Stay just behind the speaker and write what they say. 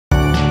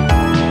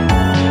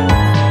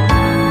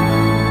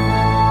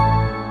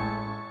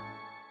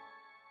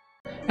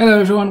Hello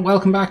everyone,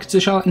 welcome back to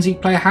Charlotte and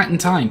Zeke Play a Hat in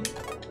Time.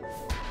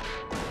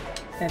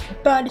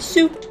 Everybody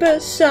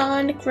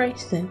supersonic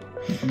racing.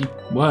 You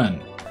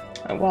weren't.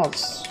 I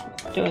was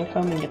doing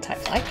homing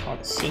attacks. I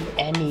can't see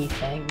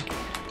anything.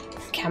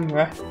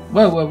 Camera.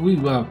 Well, we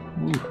were.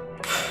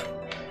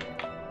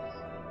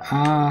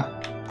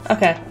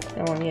 Okay,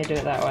 I want you to do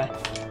it that way.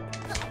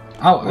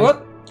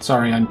 Oh,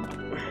 sorry, I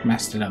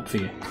messed it up for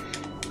you.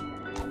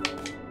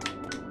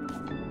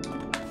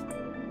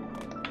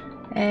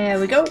 There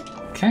we go.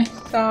 Okay.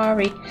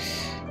 Sorry.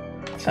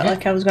 Felt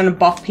like I was going to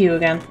bop you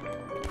again.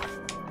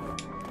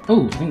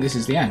 Oh, I think this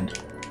is the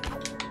end.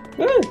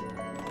 Woo!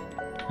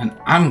 And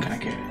I'm gonna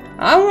get it.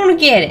 I want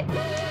to get it.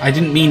 I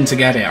didn't mean to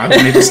get it, I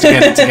wanted us to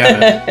get it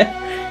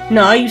together.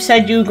 No, you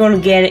said you were going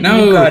to get it.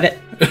 No. You got it.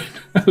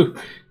 No.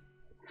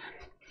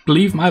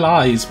 Believe my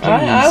lies, please.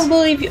 I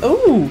believe you.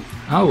 Ooh.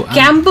 Oh,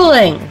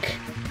 Gambling.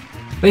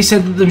 they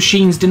said that the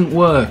machines didn't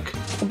work.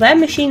 Well, their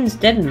machines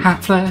didn't.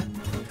 Hat flare.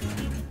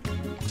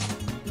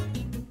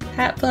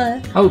 Hat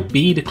flare. Oh,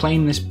 B to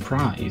claim this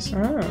prize.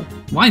 Oh.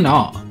 Why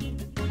not?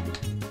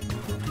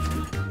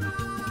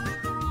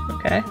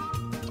 Okay.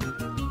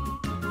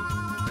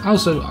 Oh,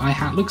 so my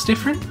hat looks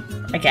different?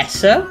 I guess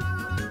so.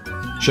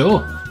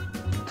 Sure.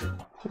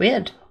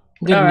 Weird.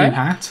 We'll get a new Alright.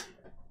 hat.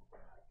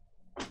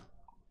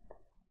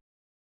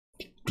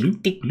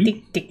 Bloop, Tick, bloop.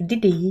 tick, tick,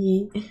 tick,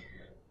 tick.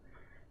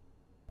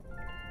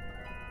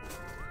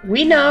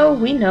 We know,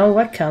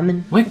 we're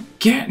coming. We're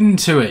getting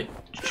to it.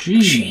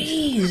 Jeez.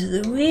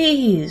 Jeez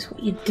Louise,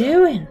 what you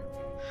doing?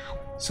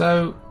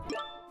 So,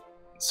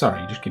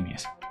 sorry, just give me a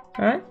sec.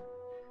 Alright?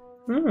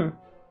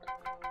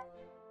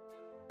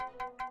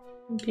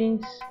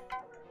 Peace.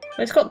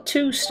 It's got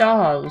 2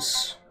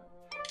 stars.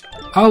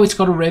 Oh, it's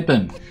got a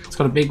ribbon. It's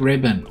got a big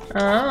ribbon.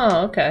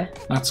 Oh, okay.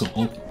 That's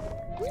all.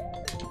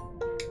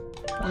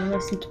 I'll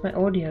listen to my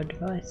audio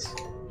device.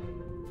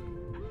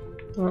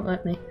 Won't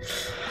let me.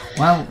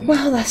 Well,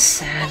 That's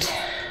sad.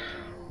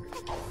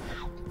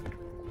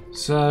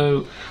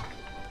 so,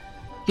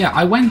 yeah,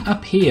 I went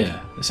up here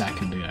a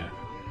second ago.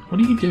 What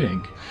are you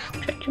doing?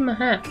 Checking my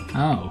hat.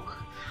 Oh.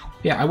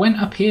 Yeah, I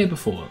went up here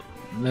before.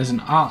 There's an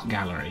art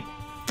gallery.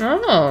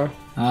 Oh.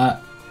 I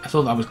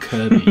thought that was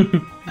Kirby.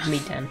 Me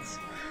dance.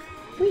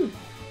 Whee.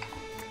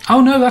 Oh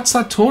no, that's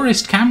that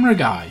tourist camera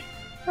guy.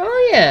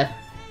 Oh yeah.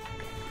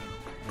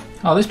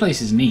 Oh, this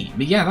place is neat.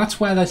 But yeah, that's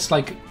where this,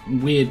 like,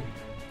 weird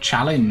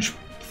challenge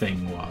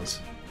thing was.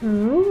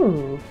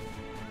 Ooh.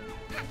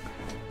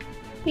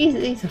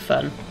 These are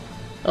fun.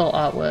 Little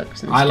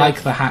artworks and I stuff.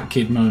 like the Hat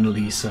Kid Mona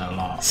Lisa a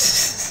lot.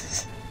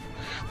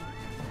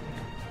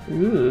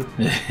 Ooh.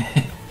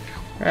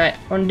 Right,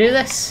 wanna do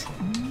this?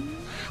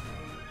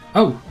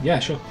 Oh, yeah,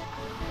 sure.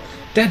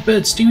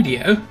 Deadbird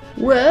Studio?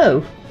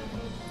 Whoa.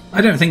 I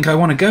don't think I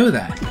want to go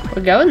there.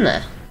 We're going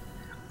there.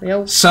 We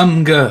all...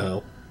 Some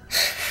girl.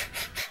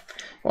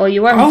 Well,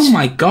 you weren't. Oh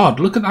my god,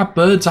 look at that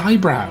bird's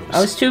eyebrows.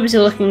 I was too busy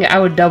looking at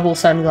our double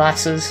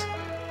sunglasses.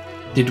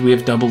 Did we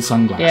have double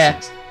sunglasses?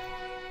 Yeah.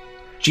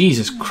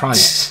 Jesus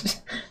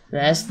Christ.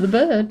 There's the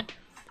bird.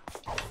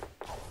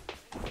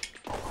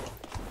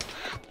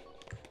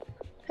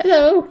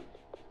 Hello.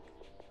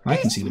 I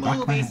can see the back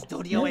of my movie head.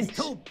 studio is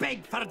too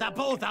big for the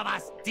both of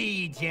us,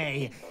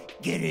 DJ.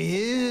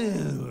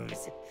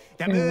 Gross.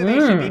 The movie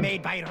should be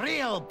made by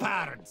real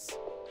birds.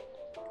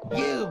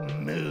 You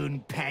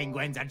moon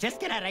penguins are just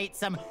gonna write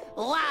some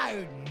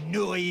loud,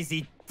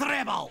 noisy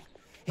dribble.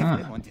 If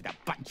we wanted a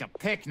bunch of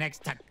picnics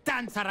to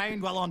dance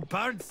around while on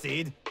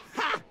birdseed,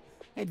 ha!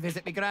 I'd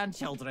visit my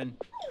grandchildren.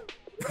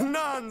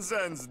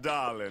 Nonsense,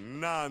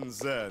 darling,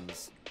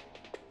 nonsense.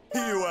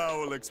 You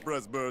Owl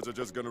Express birds are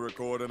just gonna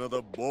record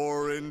another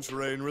boring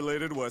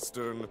train-related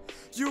western.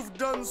 You've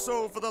done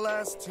so for the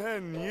last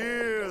 10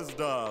 years,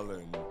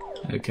 darling.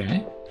 Okay.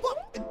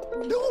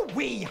 What? No,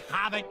 we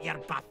haven't, you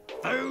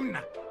buffoon.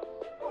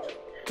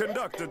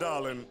 Conductor,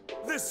 darling,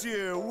 this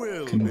year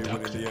will be winning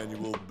the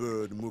annual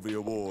Bird Movie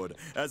Award,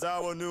 as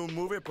our new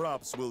movie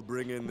props will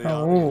bring in the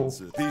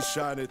audience. These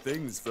shiny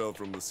things fell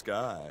from the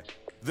sky.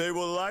 They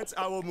will light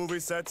our movie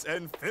sets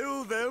and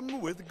fill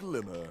them with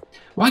glimmer.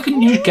 Why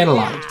couldn't you just get a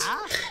light?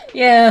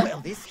 Yeah.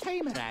 Well, this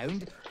time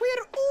around,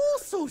 we're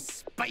also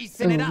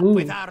spicing it up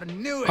with our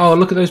newest. Oh,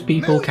 look at those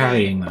people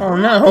carrying them. Oh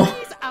no.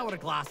 These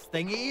hourglass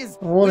thingies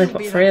Oh, they've will got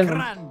be 3 the of them.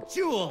 grand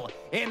jewel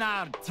in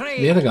our trade.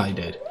 The other guy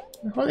did.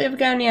 I thought the other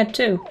guy only had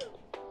 2.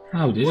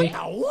 Oh, did he? The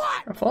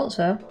what? I thought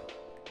so.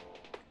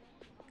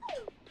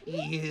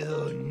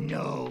 You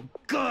no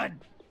good,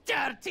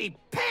 dirty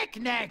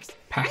picnics.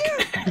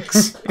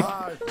 Packax.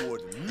 I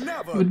would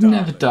never, Would darling.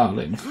 never,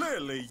 darling.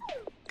 Clearly,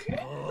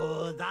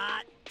 Oh,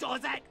 that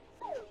does it.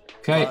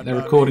 Okay, they're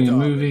recording a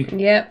movie.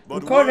 Yep.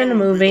 Recording a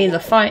movie, they're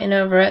fighting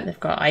over it, they've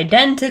got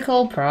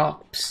identical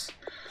props.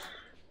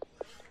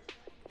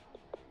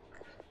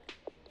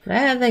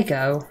 There they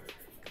go.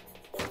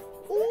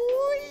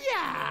 Oh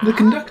yeah. The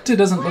conductor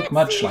doesn't look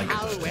much like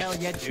How a bird. well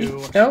you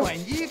do Oh.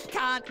 when you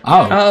can't.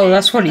 Oh, Oh,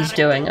 that's what he's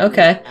doing.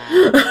 Okay.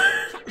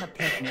 The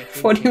picnic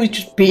is Thought he was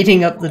just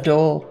beating up the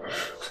door.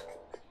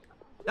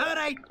 all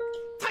right.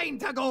 Time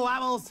to go,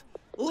 owls.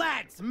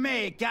 let's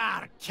make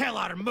our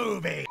killer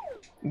movie.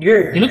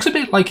 Yeah. He looks a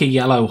bit like a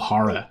yellow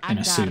horror in a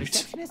And, suit.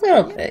 receptionist, A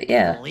little bit,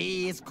 yeah.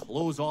 Please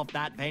close off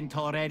that vent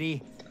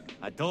already.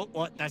 I don't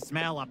want the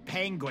smell of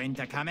penguin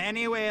to come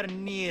anywhere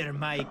near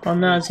my. Oh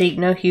no, Zeke,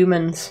 no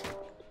humans.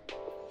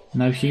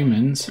 No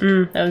humans.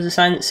 There was a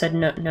sign that said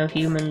no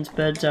humans,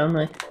 birds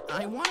only.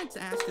 I wanted to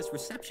ask this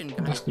reception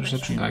guy. That's the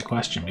reception guy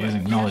question, but he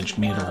hasn't acknowledged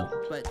me at all.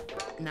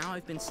 But now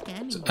I've been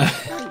scanning.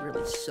 I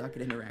really suck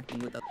at interacting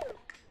with others.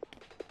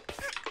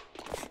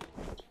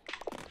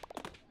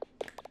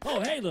 Oh,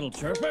 hey, little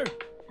chirper.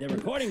 They're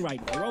recording right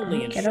now. We're only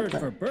Get up insured there.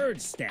 for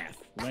bird staff.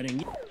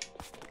 Letting you.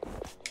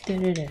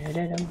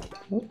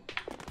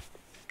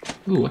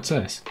 Ooh, what's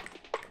this?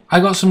 I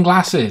got some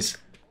glasses.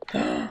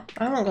 I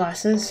want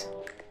glasses.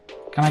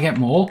 Can I get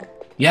more?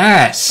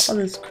 Yes! Oh,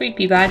 there's a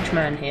creepy badge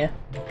man here.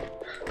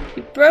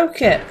 You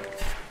broke it.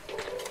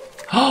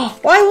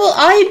 Why will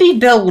I be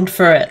billed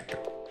for it?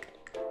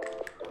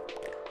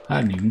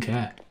 I don't even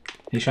care.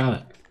 Hey,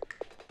 Charlotte.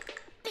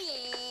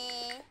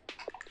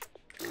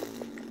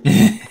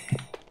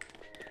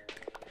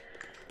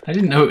 I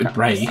didn't know it would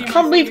break. I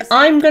can't believe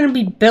I'm going to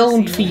be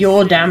billed for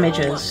your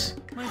damages.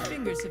 My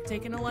fingers have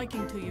taken a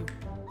liking to you.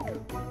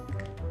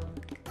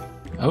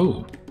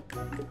 Oh.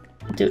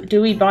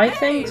 Do we buy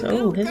things?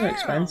 Oh, his are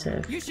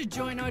expensive. You should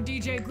join our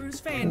DJ Gru's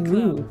fan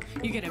Ooh. club.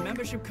 You get a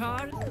membership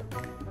card.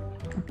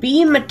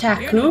 Beam You're no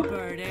Attaku?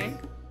 bird, eh?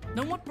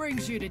 Then what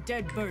brings you to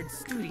Dead Bird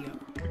Studio?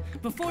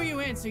 Before you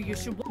answer, you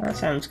should. That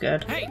sounds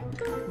good. Hey,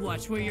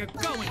 watch where you're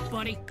going,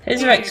 buddy.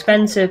 His are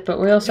expensive, but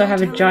we also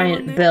have a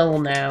giant bill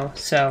now,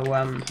 so,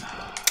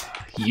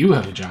 You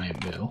have a giant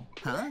bill.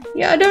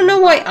 yeah, I don't know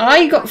why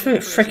I got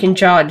frickin'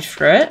 charged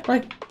for it.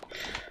 Like,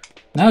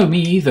 No, me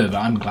either, but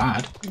I'm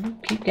glad.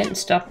 keep getting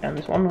stuck down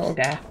this one little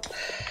gap.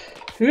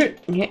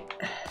 Yeah.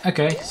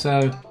 Okay,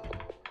 so...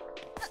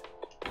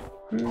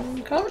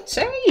 Can't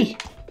see.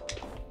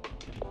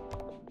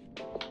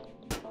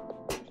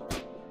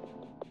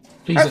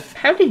 Please,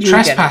 How did you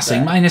trespassing,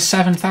 get up minus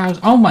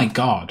 7,000. Oh my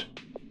god.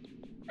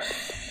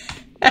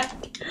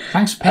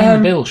 Thanks for paying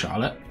the bill,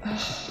 Charlotte.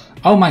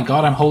 Oh my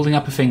god, I'm holding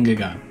up a finger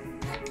gun.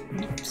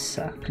 there?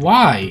 Suck.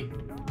 Why?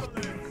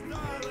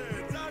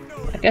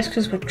 I guess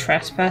because we're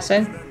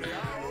trespassing.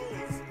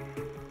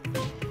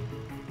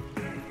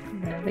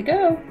 There we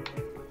go.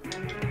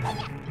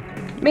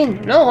 I mean,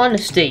 in all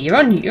honesty, you're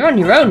on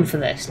your own for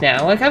this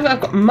now. Like I've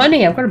got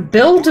money, I've got a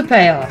bill to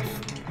pay off.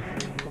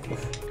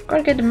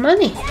 Gotta get the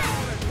money.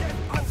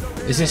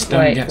 Is this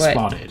don't get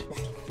spotted?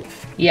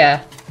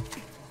 Yeah.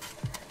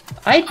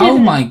 I didn't, Oh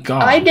my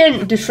god. I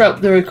didn't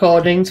disrupt the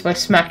recordings by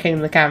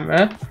smacking the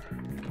camera.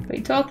 What are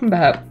you talking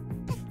about?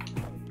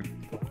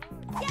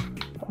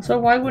 Also,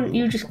 why wouldn't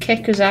you just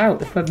kick us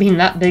out if we're being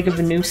that big of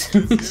a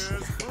nuisance?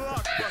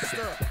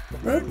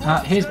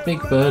 Here's Big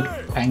Bird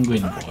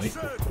Penguin Boy.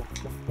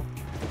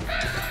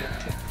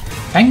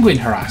 Penguin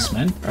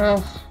harassment?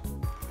 Oh,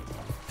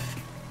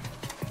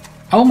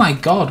 Oh my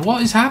god,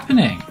 what is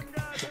happening?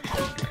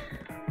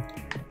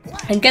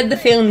 I get the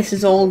feeling this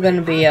is all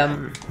gonna be, you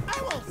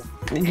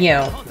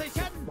know,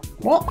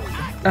 what?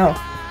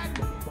 Oh.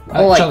 Or,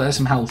 Charlotte, like, there's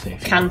some health here.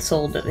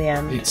 cancelled at the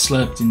end. It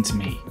slurped into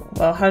me.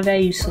 Well, how dare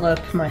you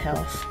slurp my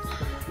health?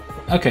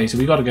 Okay, so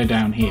we got to go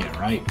down here,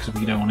 right? Because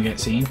we don't want to get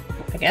seen.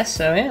 I guess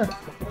so, yeah.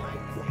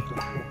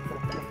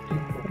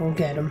 We'll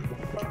get him.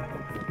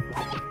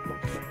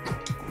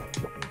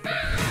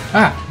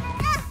 Ah!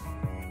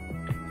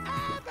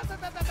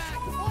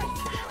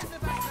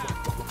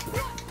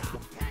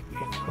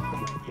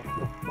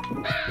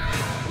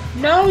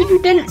 No,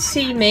 you didn't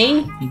see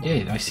me. He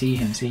did. I see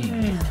him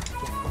seeing me.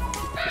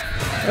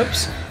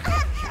 Oops.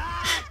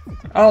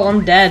 Oh,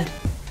 I'm dead.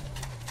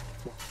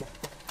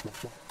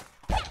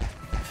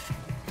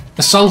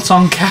 Assault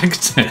on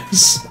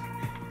cactus?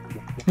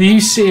 Are you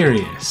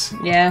serious?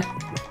 Yeah.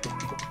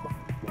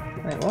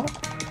 Wait,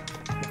 what?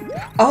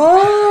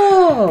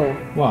 Oh!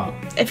 What?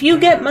 If you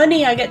get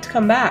money, I get to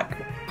come back.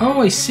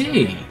 Oh, I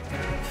see.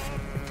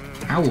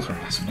 Owl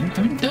harassment?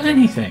 I haven't done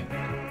anything.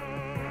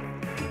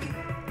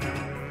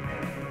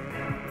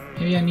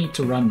 Maybe I need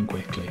to run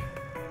quickly.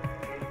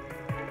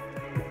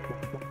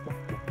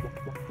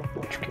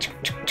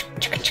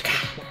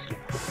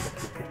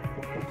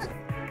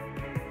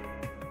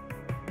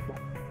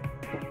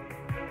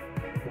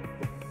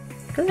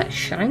 Look at that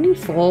shiny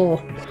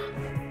floor.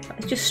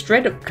 It's just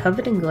straight up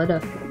covered in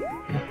glitter.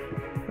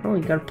 Oh,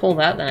 you gotta pull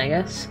that then, I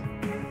guess.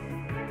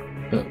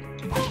 But,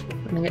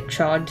 I'm gonna get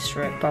charged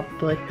for it,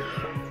 probably.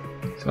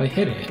 so I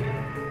hit it.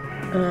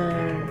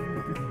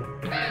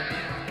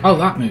 Oh,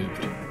 that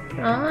moved.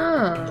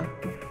 Ah.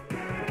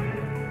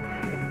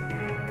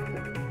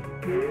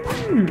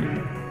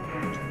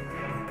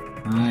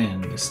 I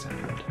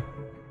understand.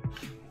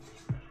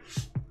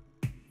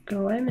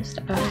 Go away,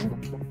 Mr. Owl.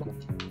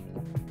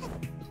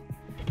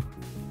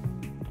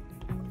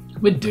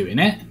 We're doing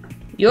it.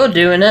 You're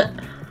doing it.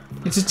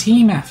 It's a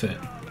team effort.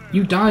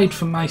 You died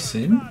for my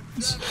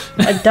sins.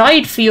 I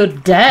died for your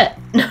debt.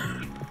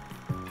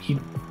 You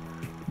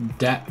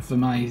debt for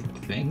my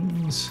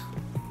things.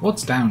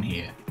 What's down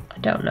here? I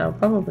don't know,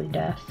 probably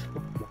death.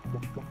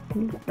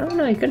 Oh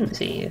no, he couldn't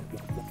see you.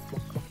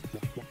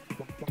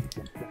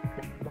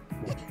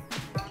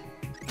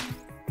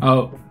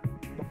 Oh.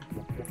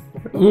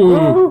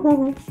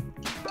 Ooh.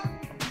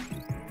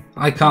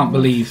 I can't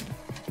believe.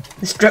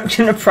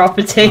 Destruction of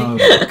property. Oh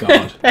my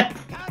god.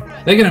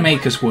 They're gonna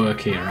make us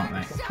work here, aren't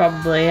they?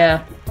 Probably,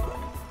 yeah.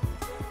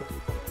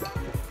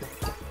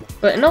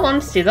 But in all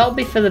honesty, that'll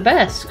be for the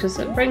best, because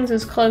it brings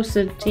us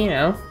closer to, you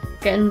know,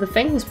 getting the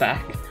things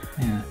back.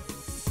 Yeah.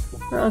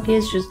 Well,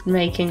 he's just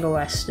making a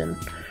western.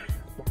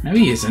 No,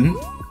 he isn't.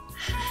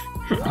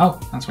 Oh,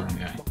 that's where I'm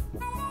going.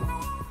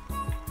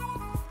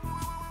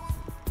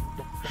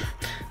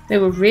 They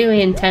were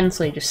really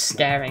intensely just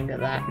staring at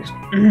that. Just,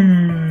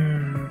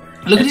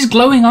 Look at his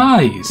glowing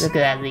eyes! Look at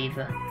that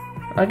lever.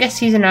 I guess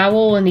he's an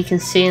owl and he can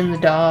see in the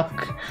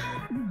dark.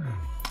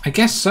 I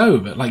guess so,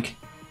 but like...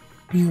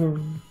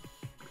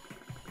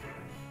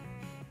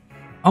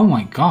 Oh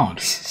my god.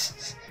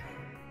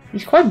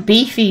 He's quite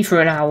beefy for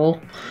an owl.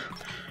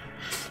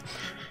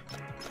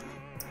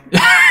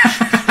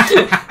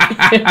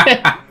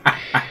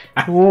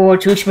 Whoa,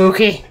 too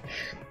smoky.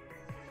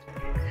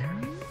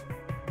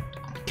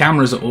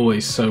 Cameras are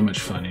always so much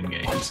fun in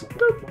games.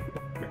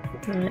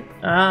 Right.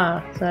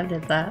 Ah, so I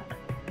did that.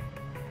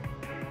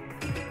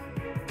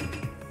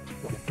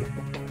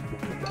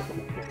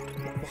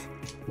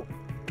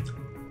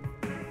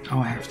 Oh,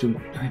 I have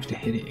to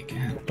hit it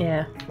again.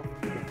 Yeah.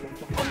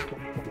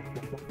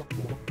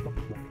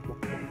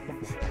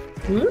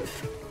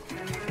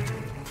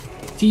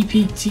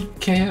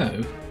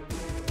 TPTKO?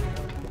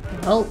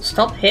 Well,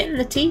 stop hitting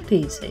the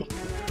TPC.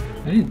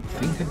 I didn't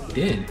think I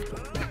did.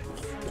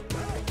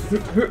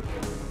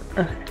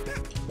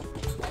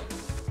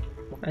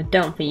 I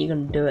don't think you're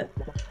gonna do it.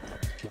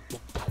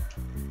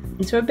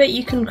 Is there a bit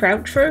you can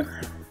crouch through?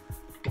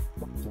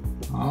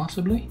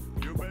 Possibly.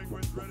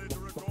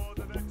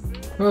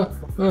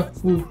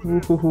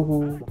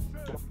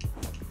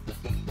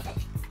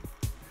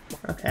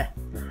 Okay.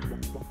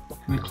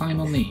 Can I climb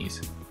on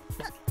these?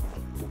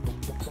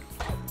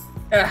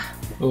 Ah.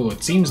 Oh,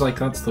 it seems like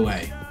that's the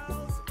way.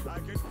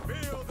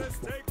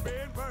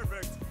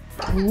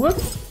 Whoop.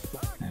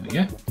 There we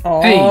go.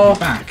 Oh. Hey, you're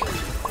back.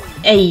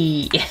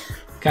 Hey.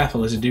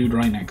 Careful, there's a dude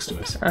right next to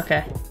us.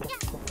 Okay.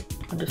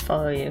 I'll just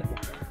follow you.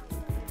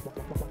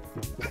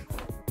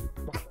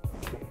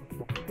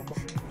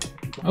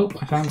 Oh,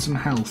 I found some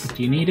health.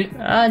 Do you need it?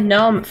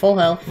 No, I'm at full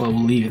health. Well,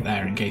 we'll leave it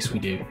there in case we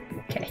do.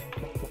 Okay.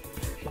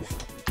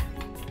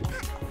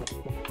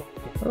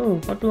 Oh,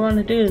 what do we want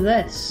to do to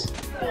this?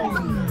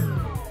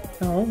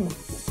 Oh.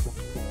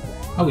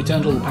 Oh, we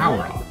turned all the power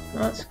off.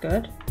 That's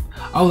good.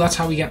 Oh, that's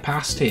how we get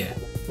past here.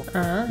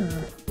 Ah.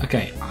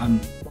 Okay,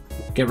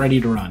 get ready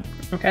to run.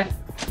 Okay.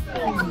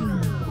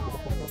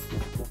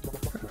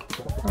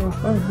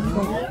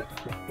 Oh.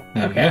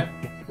 There Okay.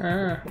 we go.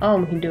 Ah. Oh,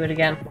 we can do it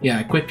again. Yeah,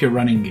 equip your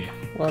running gear.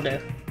 Will do.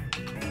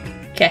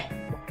 Okay.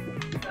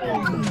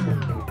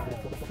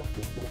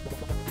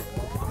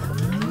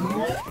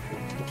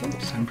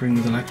 Tampering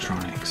with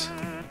electronics.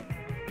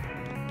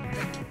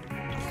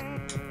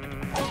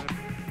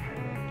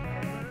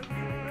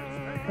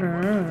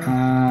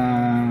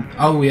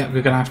 Oh, yeah,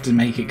 we're gonna have to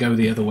make it go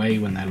the other way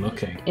when they're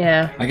looking.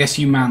 Yeah. I guess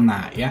you man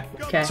that, yeah?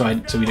 Okay. So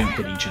we don't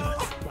hit each other.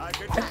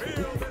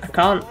 I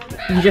can't.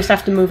 You just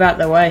have to move out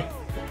their way.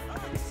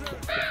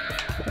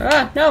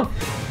 Ah, no!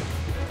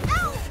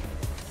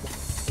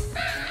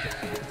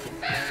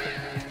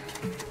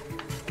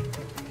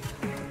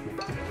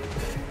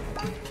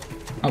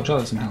 Oh,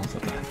 try some health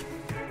up there.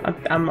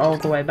 I'm all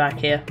the way back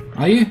here.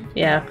 Are you?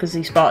 Yeah, because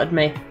he spotted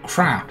me.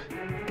 Crap.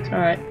 It's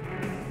alright.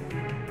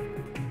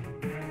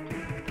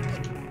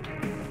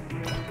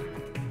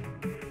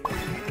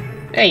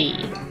 Hey!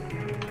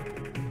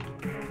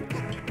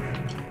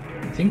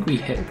 I think we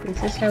hit...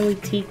 Is this how we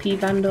TP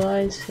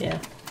vandalize? Yeah.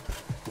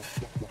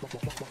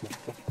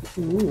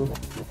 Ooh.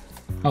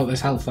 Oh,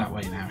 there's health that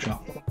way now, sure.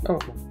 Oh.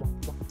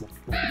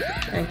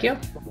 Thank you.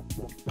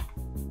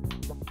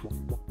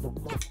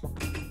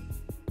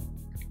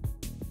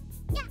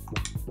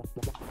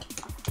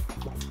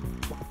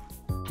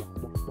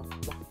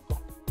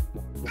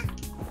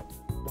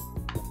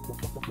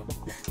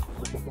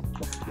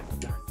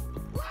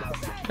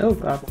 Oh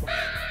god.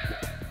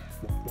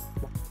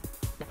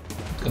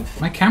 God,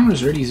 my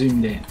camera's really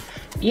zoomed in.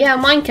 Yeah,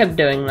 mine kept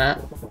doing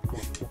that.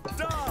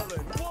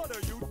 Darling, what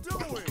are you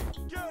doing?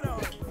 Get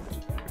out!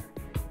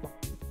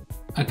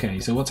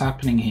 Okay, so what's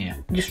happening here?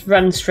 Just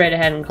run straight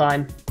ahead and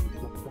climb.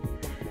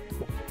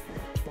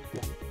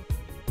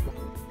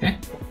 Okay.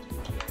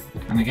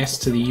 And I guess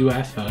to the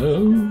UFO.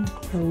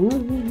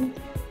 Ooh.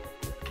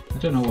 I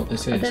don't know what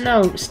this is. I don't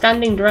know,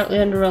 standing directly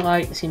under a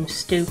light seems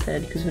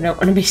stupid because we don't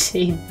want to be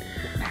seen.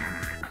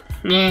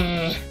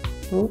 Nah.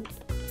 Ooh.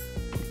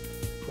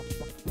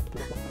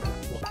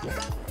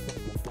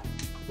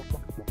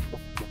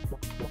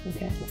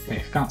 Okay. Okay,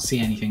 I can't see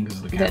anything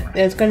because of the camera.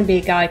 There's going to be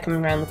a guy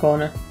coming around the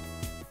corner.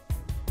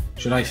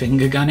 Should I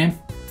finger gun him?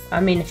 I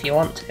mean, if you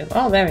want to.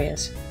 Oh, there he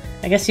is.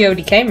 I guess he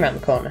already came around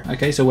the corner.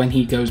 Okay, so when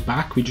he goes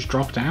back, we just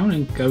drop down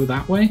and go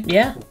that way?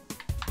 Yeah.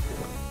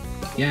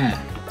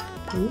 Yeah.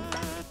 Ooh.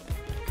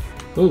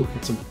 Oh,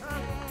 it's a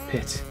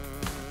pit.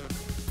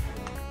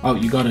 Oh,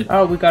 you got it.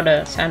 Oh, we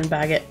gotta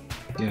sandbag it.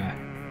 Yeah.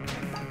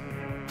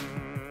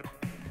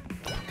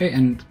 Okay,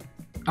 and...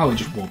 Oh, it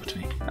just warped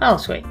me. Oh,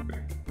 sweet.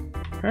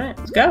 Alright,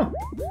 let's go.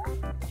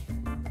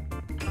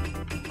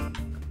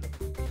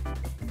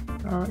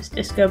 Oh, it's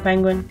Disco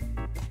Penguin.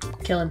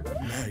 Kill him.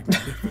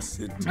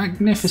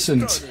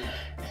 Magnificent.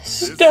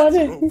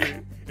 Stunning.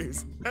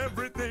 Is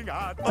everything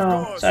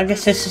Oh, so I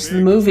guess this is the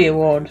movie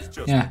award.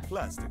 Yeah.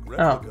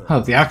 Oh. Oh,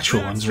 the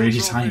actual one's really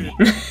tiny.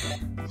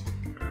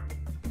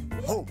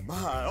 Oh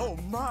my, oh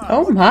my.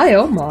 Oh my,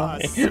 oh my.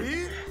 I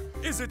see.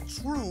 Is it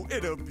true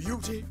inner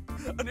beauty?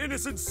 An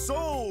innocent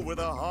soul with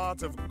a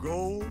heart of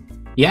gold?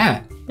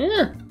 Yeah.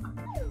 Yeah.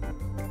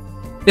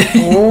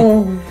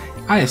 Oh.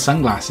 I have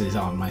sunglasses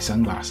on my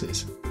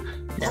sunglasses.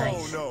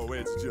 Nice. Oh no,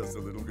 it's just a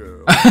little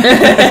girl.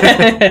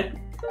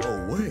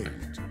 Oh wait,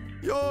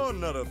 you're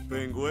not a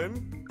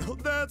penguin. Oh,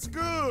 that's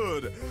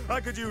good. I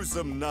could use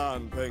some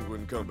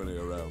non-penguin company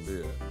around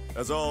here,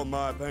 as all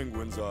my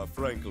penguins are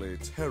frankly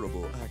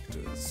terrible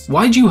actors.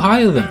 Why'd you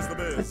hire Here's them?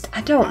 the biz.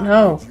 I don't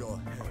know. Hold your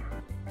head.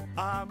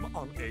 I'm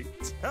on a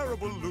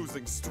terrible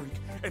losing streak,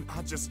 and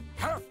I just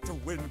have to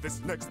win this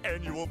next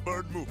annual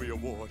Bird Movie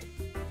Award.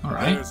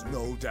 Alright. There's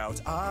no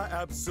doubt I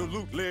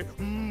absolutely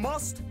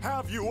must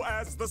have you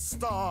as the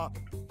star.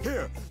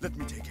 Here, let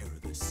me take care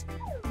of this.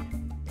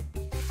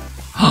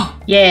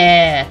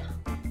 Yeah.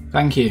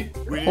 Thank you.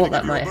 We need Oh, to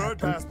that give you a might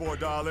bird happen. passport,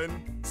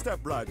 darling. Step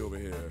right over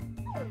here.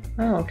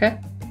 Oh, okay.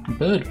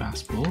 Bird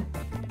passport.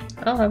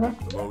 I'll have one.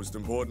 The most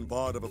important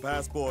part of a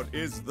passport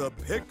is the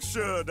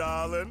picture,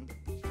 darling.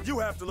 You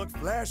have to look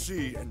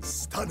flashy and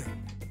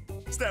stunning.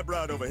 Step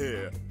right over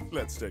here.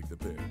 Let's take the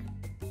pic.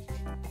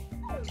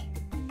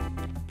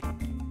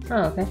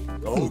 Oh, okay.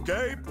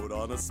 Okay, put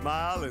on a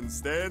smile and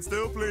stand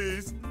still,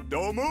 please.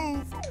 Don't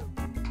move.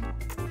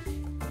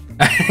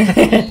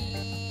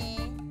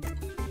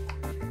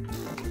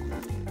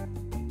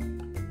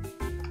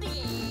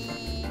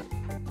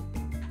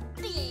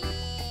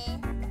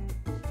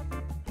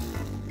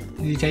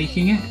 Is he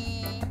taking it?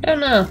 I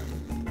don't know.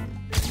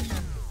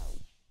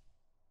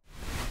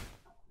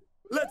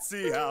 Let's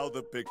see how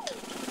the pic.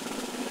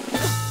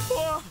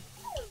 Oh,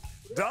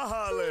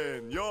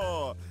 darling,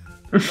 you're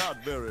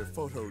not very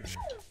photogenic.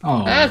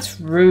 Oh.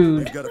 That's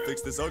rude. You gotta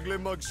fix this ugly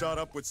mugshot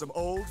up with some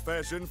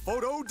old-fashioned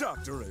photo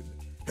doctoring.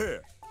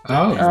 Here.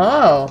 Oh.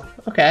 Oh,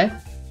 okay.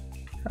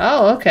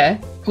 Oh, okay.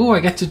 Oh, I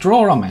get to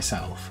draw on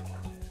myself.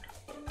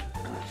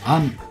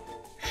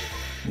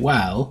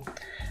 Well,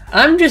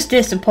 I'm just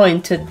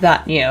disappointed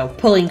that, you know,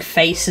 pulling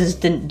faces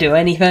didn't do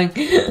anything.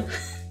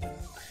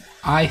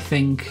 I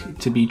think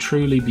to be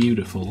truly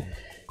beautiful.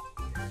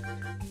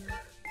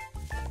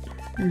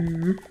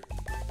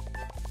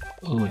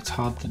 Oh, it's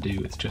hard to do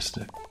with just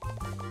a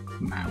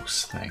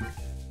mouse thing.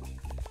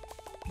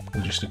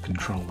 Or just a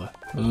controller.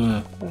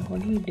 Ugh,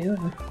 What are you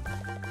doing?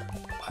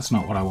 that's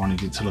not what I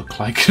wanted it to look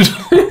like at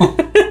all.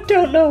 I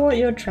don't know what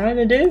you're trying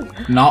to do.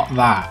 Not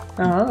that.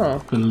 Oh.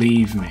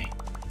 Believe me.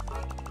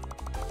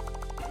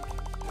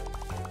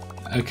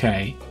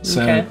 Okay,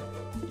 so Okay.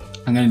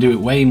 I'm going to do it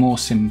way more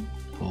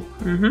simple.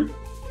 Mm-hmm.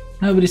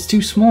 No, but it's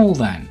too small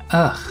then.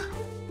 Ugh.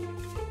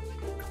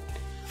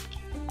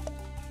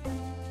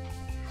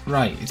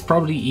 Right, it's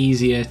probably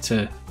easier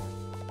to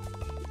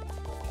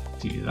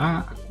do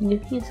that.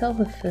 Give yourself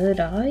a third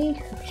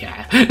eye?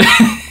 Yeah.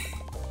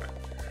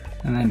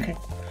 And then Okay.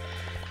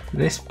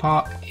 this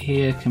part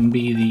here can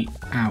be the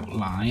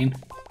outline.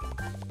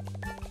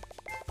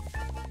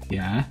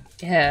 Yeah.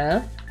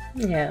 Yeah.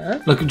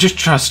 Yeah. Look, just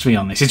trust me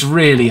on this. It's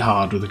really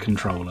hard with a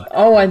controller.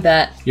 Oh, I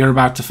bet. You're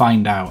about to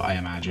find out, I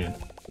imagine.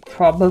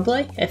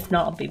 Probably. If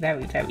not, I'll be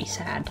very, very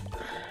sad.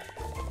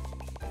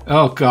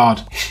 Oh,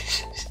 God.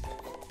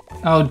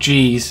 Oh,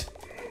 jeez.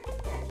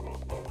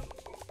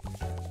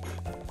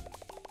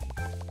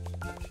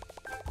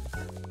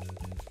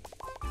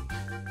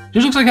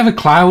 Just looks like I have a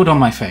cloud on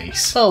my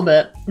face. A little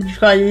bit. Just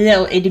got a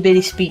little itty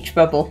bitty speech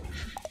bubble.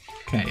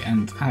 Okay,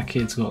 and our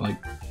kid's got like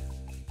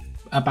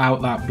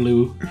about that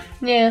blue.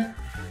 Yeah.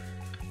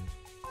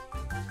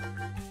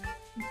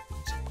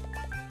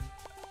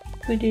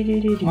 Why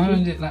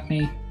don't it let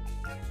me?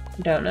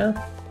 Don't know.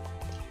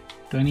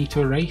 Do I need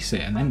to erase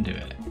it and then do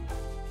it?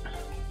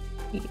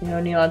 You're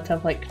only allowed to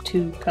have like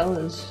 2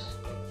 colours.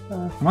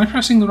 Am I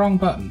pressing the wrong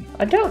button?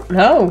 I don't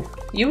know.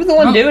 You were the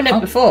one doing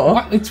it before.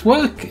 What? It's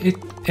work.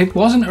 It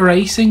wasn't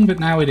erasing, but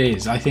now it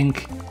is. I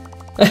think.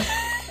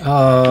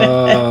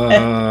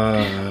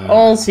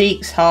 All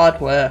Zeke's hard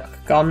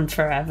work gone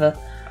forever.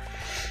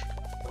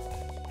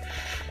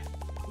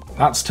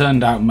 That's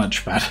turned out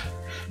much better.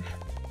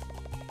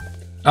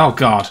 Oh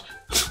God.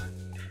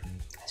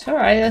 It's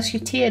alright, that's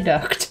your tear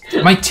duct.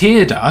 My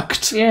tear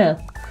duct? Yeah.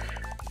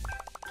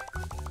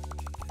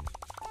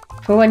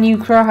 For when you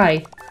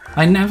cry.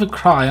 I never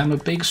cry, I'm a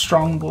big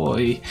strong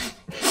boy.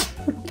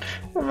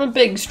 I'm a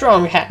big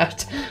strong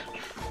hat.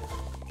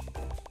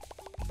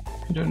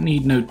 I don't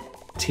need no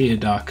tear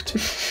duct.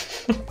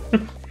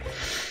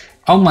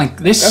 Oh my,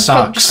 this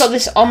sucks. Just got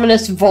this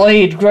ominous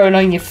void growing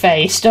on your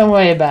face. Don't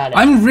worry about it.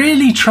 I'm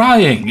really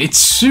trying. It's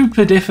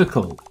super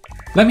difficult.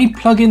 Let me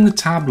plug in the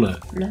tablet.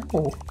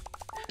 No.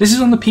 This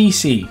is on the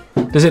PC.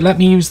 Does it let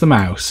me use the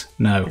mouse?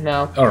 No.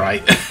 No.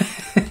 Alright.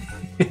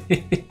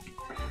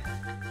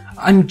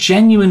 I'm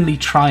genuinely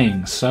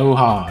trying so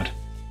hard.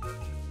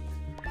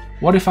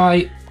 What if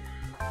I...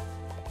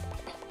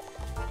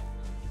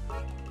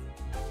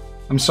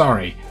 I'm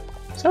sorry.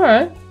 It's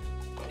alright.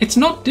 It's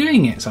not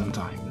doing it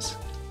sometimes.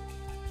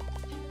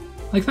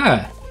 Like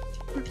that.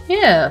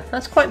 Yeah,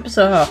 that's quite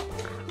bizarre.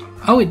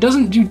 Oh, it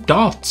doesn't do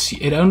dots.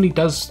 It only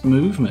does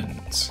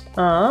movements.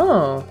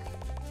 Oh.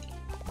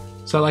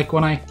 So, like,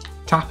 when I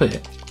tap it,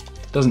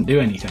 it doesn't do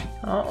anything.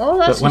 Oh,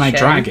 that's But when a I shame.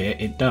 drag it,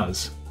 it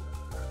does.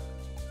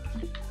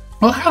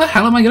 Well, how the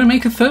hell am I going to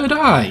make a third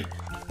eye?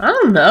 I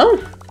don't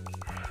know.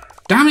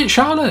 Damn it,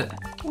 Charlotte!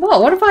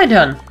 What have I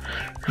done?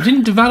 You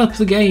didn't develop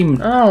the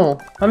game.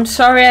 Oh, I'm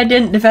sorry I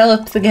didn't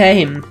develop the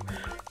game.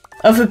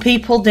 Other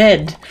people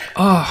did.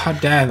 Oh, how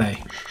dare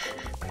they?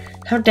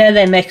 How dare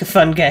they make a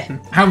fun game?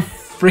 How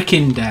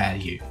frickin' dare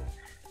you?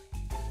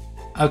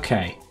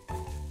 Okay.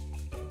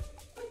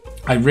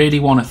 I really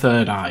want a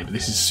third eye, but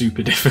this is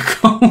super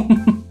difficult.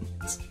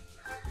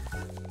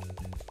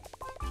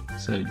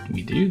 So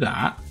we do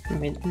that, Yeah.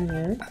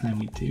 and then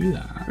we do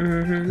that,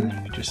 and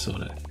then we just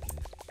sort of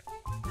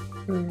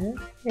do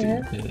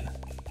Yeah. a bit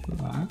of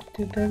that,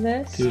 Do a bit of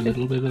this. do a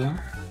little bit of that,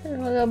 A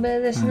little bit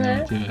of this and and then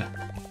that. we do it.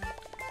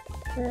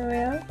 There we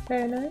are.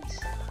 Very nice.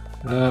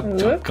 Oh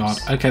Whoops. god.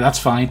 Okay, that's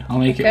fine. I'll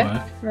make it Okay.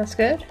 work. That's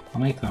good.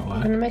 I'll make that work.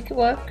 I'm gonna make it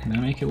work. I'm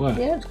gonna make it work.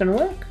 Yeah, it's gonna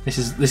work. This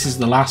is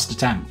the last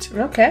attempt.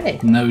 Okay.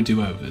 No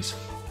do-overs.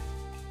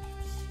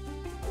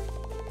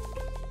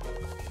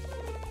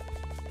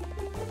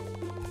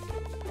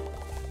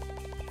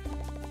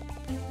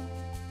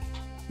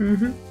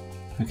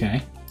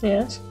 Okay.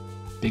 Yes.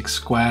 Big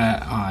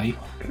square eye,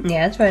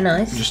 Yeah, it's very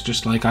nice.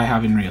 just like I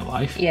have in real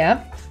life.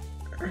 Yeah.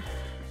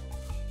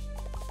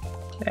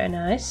 Very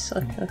nice.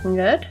 Looking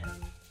good.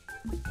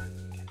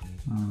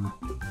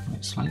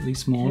 Slightly Yeah,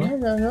 smaller.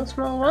 the little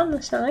small one.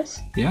 That's nice.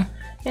 Yeah.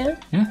 Yeah.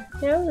 Yeah.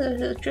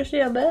 Yeah, just a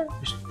little bit.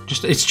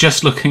 It's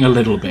just looking a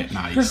little bit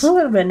nice. A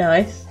little bit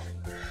nice.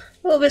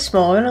 A little bit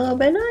smaller and a little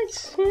bit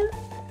nice. Yeah.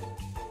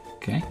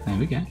 Okay, there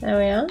we go. There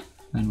we are.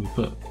 Then we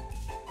put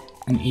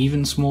an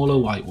even smaller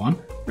white one.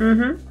 A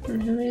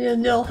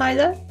little high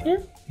there. Yeah.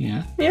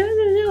 Yeah. Yeah, a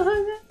little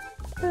high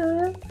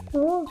there.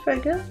 Oh, that's very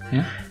good.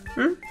 Yeah.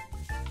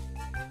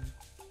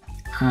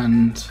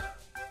 And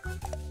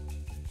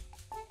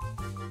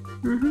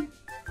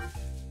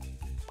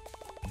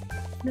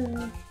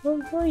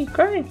Oh, you're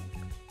crying.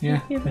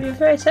 yeah. You're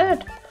very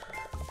sad.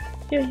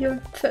 Your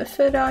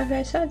third eye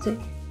very sad, Zeke.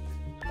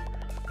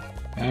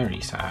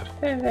 Very sad.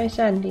 Very, very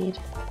sad indeed.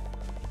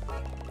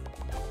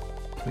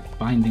 Like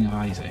Binding of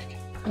Isaac.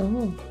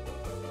 Oh,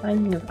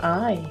 finding of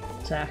eye,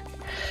 Zach.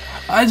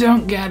 I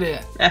don't get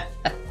it.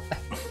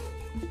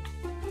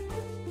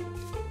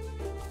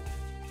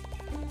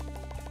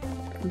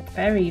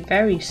 Very,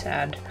 very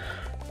sad.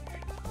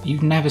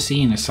 You've never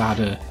seen a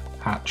sadder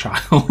hat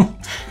child.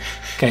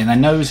 Okay, their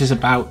nose is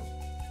about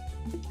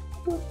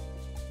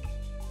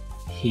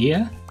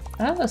here.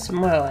 Oh, that's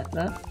somewhere like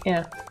that.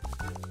 Yeah.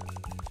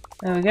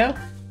 There we go.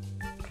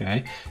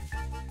 Okay.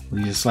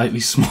 These are slightly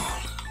smaller.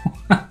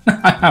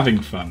 I'm having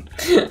fun.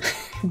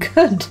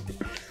 Good.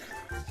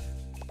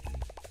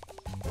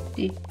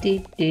 Do.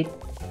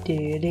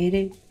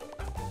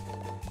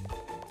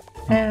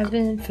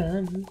 Having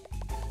fun.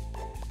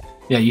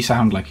 Yeah, you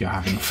sound like you're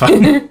having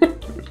fun.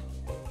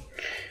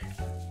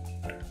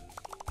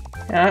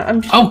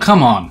 I'm just, Oh,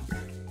 come on.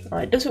 oh,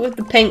 it does it with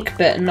the pink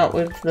bit and not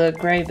with the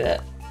grey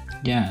bit.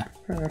 Yeah.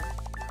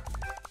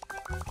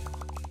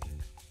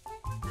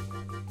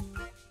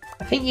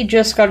 I think you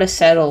just gotta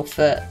settle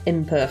for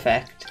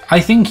imperfect. I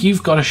think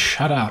you've got to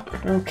shut up.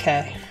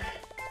 Okay.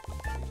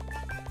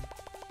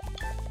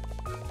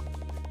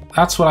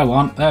 That's what I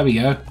want. There we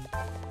go.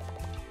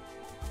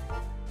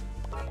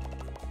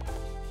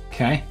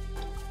 Okay.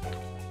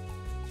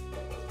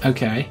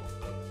 Okay.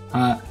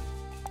 I'll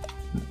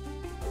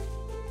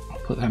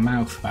put their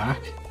mouth back.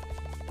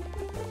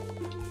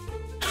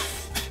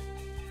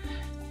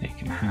 They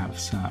can have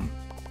some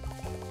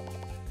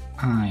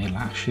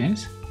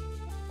eyelashes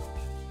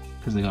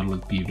because they gotta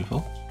look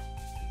beautiful.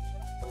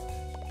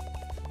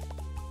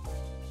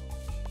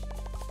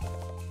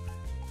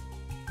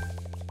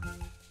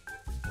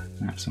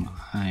 Have some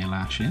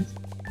eyelashes.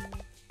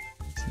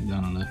 So they're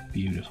gonna look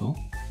beautiful.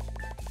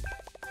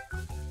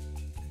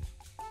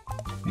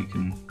 You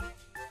can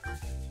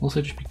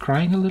also just be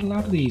crying a little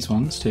out of these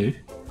ones too.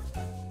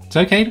 It's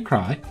okay to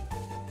cry.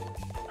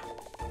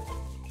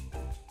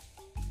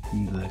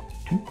 And the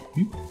doop,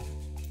 doop,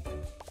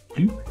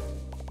 doop.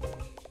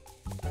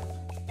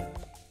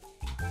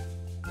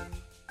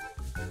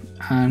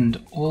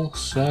 And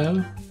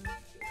also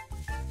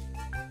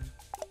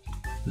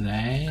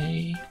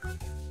they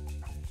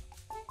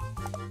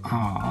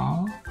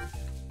are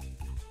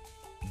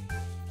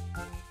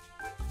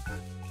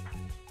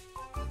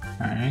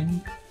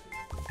wearing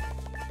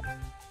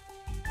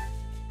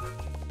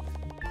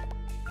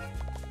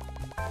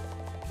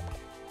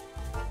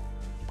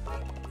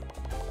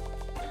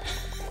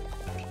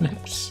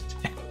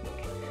lipstick.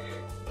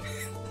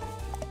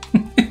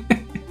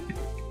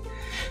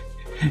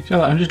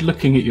 Charlotte, I'm just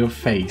looking at your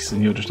face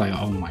and you're just like,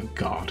 oh my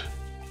god.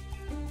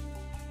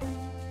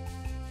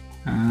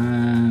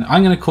 And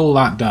I'm going to call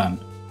that done.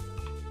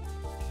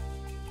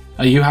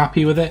 Are you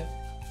happy with it?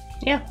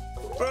 Yeah.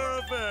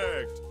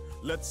 Perfect.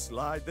 Let's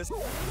slide this.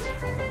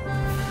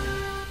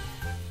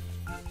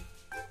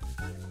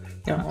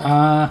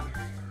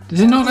 Does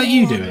it not let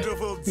you do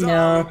it?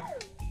 No.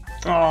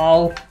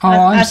 Oh,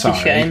 I'm that's sorry.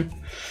 a shame.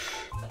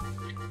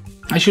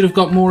 I should have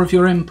got more of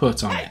your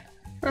input on it.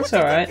 That's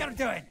alright. You're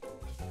doing?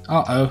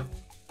 Uh-oh.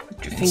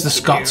 It's the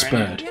Scots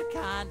bird. You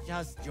can't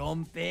just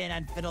jump in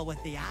and fiddle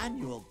with the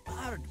annual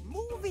Bird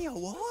Movie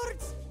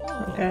Awards.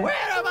 Okay.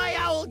 Where are my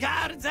owl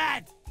guards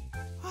at?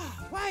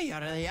 Why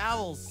are the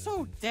owls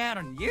so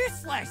darn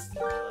useless?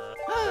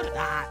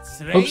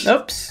 That's right.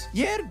 Oops.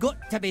 You're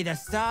got to be the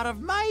star of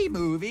my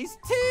movies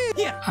too.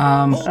 Here,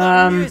 Um, hold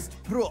the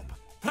newest prop.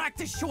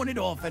 Practice showing it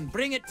off and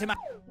bring it to my.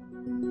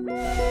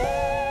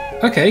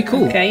 Okay,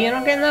 cool. Okay, you're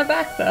not getting that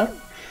back though.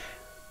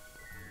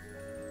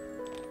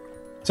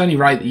 It's only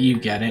right that you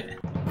get it.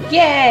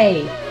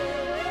 Yay!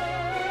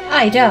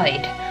 I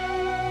died.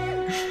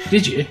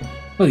 Did you?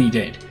 Well, you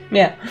did.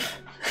 Yeah.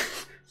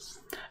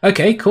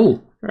 Okay,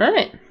 cool.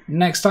 Right.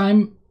 Next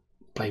time,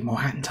 play more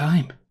Hat in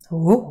Time.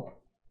 Ooh.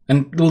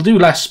 And we'll do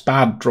less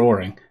bad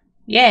drawing.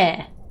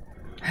 Yeah.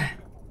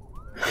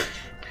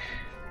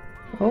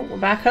 Oh, we're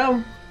back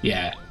home.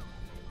 Yeah.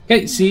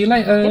 Okay, see you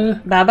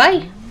later. Bye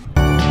bye.